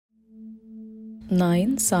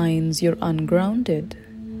9 Signs You're Ungrounded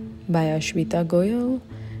by Ashwita Goyal,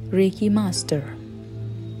 Reiki Master.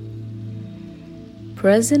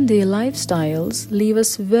 Present-day lifestyles leave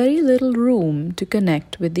us very little room to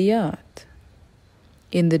connect with the earth.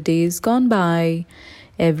 In the days gone by,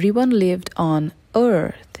 everyone lived on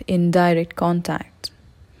earth in direct contact.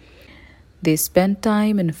 They spent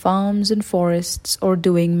time in farms and forests or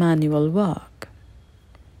doing manual work.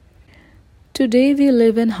 Today we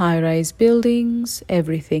live in high-rise buildings,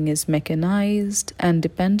 everything is mechanized, and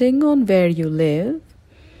depending on where you live,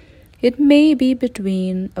 it may be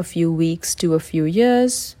between a few weeks to a few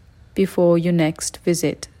years before you next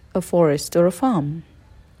visit a forest or a farm.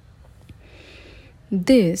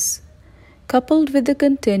 This, coupled with the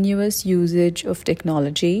continuous usage of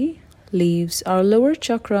technology, leaves our lower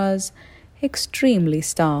chakras extremely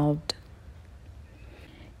starved.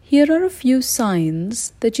 Here are a few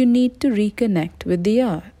signs that you need to reconnect with the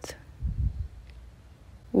earth.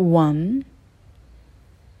 1.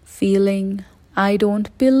 Feeling I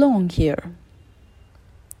don't belong here.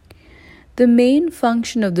 The main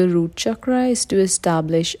function of the root chakra is to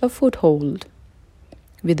establish a foothold.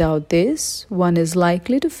 Without this, one is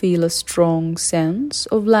likely to feel a strong sense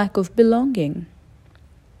of lack of belonging.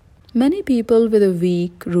 Many people with a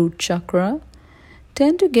weak root chakra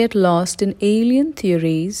tend to get lost in alien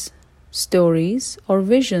theories, stories, or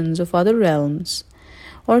visions of other realms,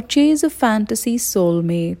 or chase a fantasy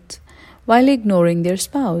soulmate while ignoring their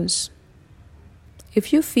spouse.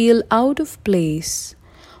 If you feel out of place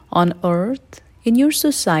on earth, in your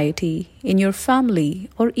society, in your family,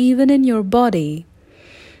 or even in your body,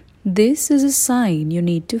 this is a sign you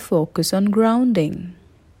need to focus on grounding.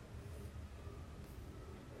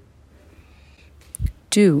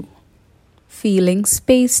 2. Feeling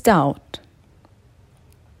spaced out.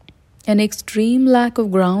 An extreme lack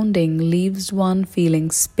of grounding leaves one feeling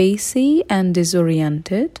spacey and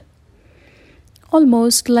disoriented,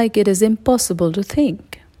 almost like it is impossible to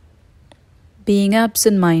think. Being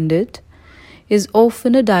absent-minded is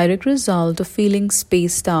often a direct result of feeling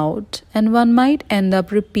spaced out, and one might end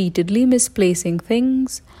up repeatedly misplacing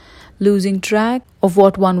things, losing track of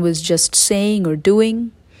what one was just saying or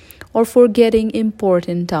doing, or forgetting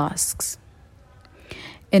important tasks.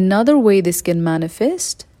 Another way this can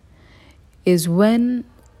manifest is when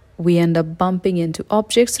we end up bumping into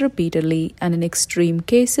objects repeatedly and, in extreme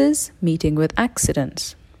cases, meeting with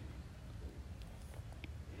accidents.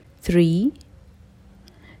 3.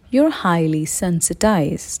 You're highly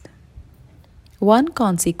sensitized. One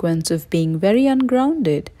consequence of being very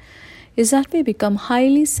ungrounded is that we become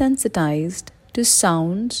highly sensitized to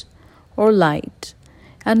sounds or light,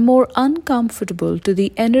 and more uncomfortable to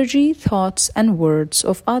the energy, thoughts, and words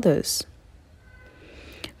of others.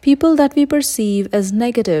 People that we perceive as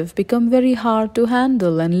negative become very hard to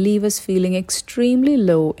handle and leave us feeling extremely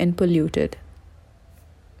low and polluted.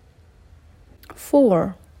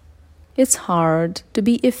 4. It's hard to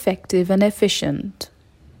be effective and efficient.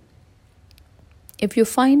 If you're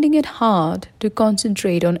finding it hard to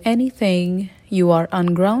concentrate on anything, you are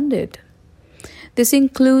ungrounded. This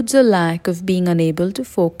includes a lack of being unable to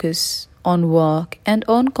focus on work and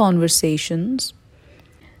on conversations.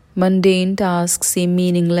 Mundane tasks seem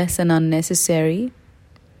meaningless and unnecessary.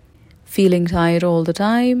 Feeling tired all the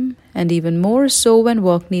time, and even more so when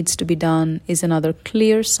work needs to be done, is another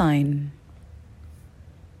clear sign.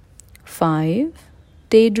 5.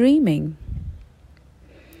 Daydreaming.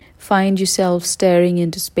 Find yourself staring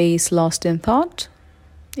into space lost in thought?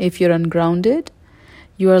 If you're ungrounded,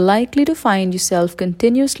 you are likely to find yourself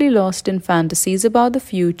continuously lost in fantasies about the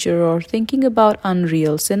future or thinking about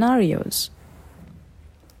unreal scenarios.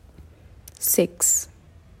 6.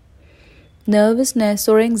 Nervousness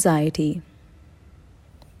or anxiety.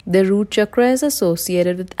 The root chakra is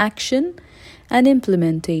associated with action and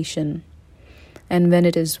implementation. And when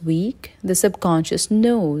it is weak, the subconscious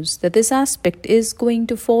knows that this aspect is going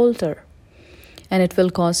to falter, and it will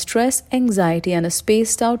cause stress, anxiety, and a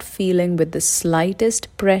spaced-out feeling with the slightest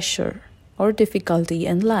pressure or difficulty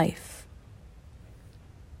in life.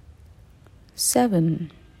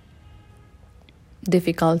 7.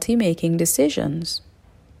 Difficulty making decisions.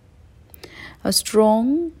 A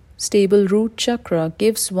strong, stable root chakra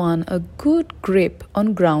gives one a good grip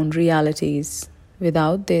on ground realities.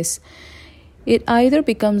 Without this, it either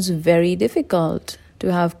becomes very difficult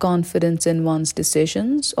to have confidence in one's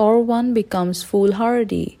decisions, or one becomes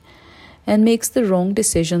foolhardy and makes the wrong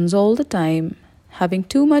decisions all the time, having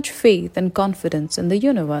too much faith and confidence in the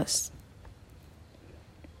universe.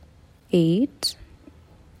 8.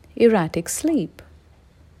 Erratic sleep.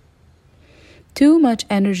 Too much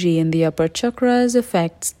energy in the upper chakras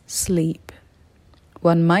affects sleep.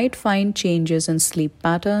 One might find changes in sleep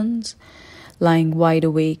patterns, lying wide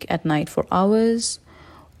awake at night for hours,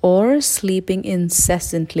 or sleeping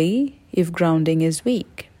incessantly if grounding is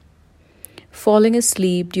weak. Falling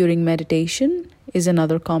asleep during meditation is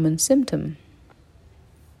another common symptom.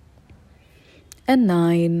 And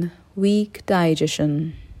 9. Weak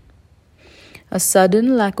digestion. A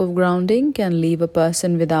sudden lack of grounding can leave a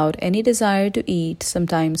person without any desire to eat,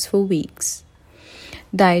 sometimes for weeks.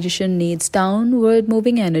 Digestion needs downward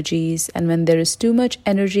moving energies, and when there is too much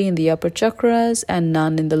energy in the upper chakras and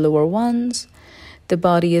none in the lower ones, the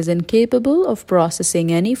body is incapable of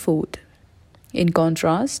processing any food. In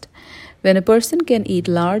contrast, when a person can eat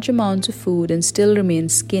large amounts of food and still remain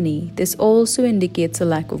skinny, this also indicates a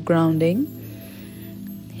lack of grounding.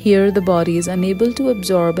 Here, the body is unable to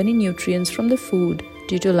absorb any nutrients from the food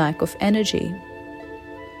due to lack of energy.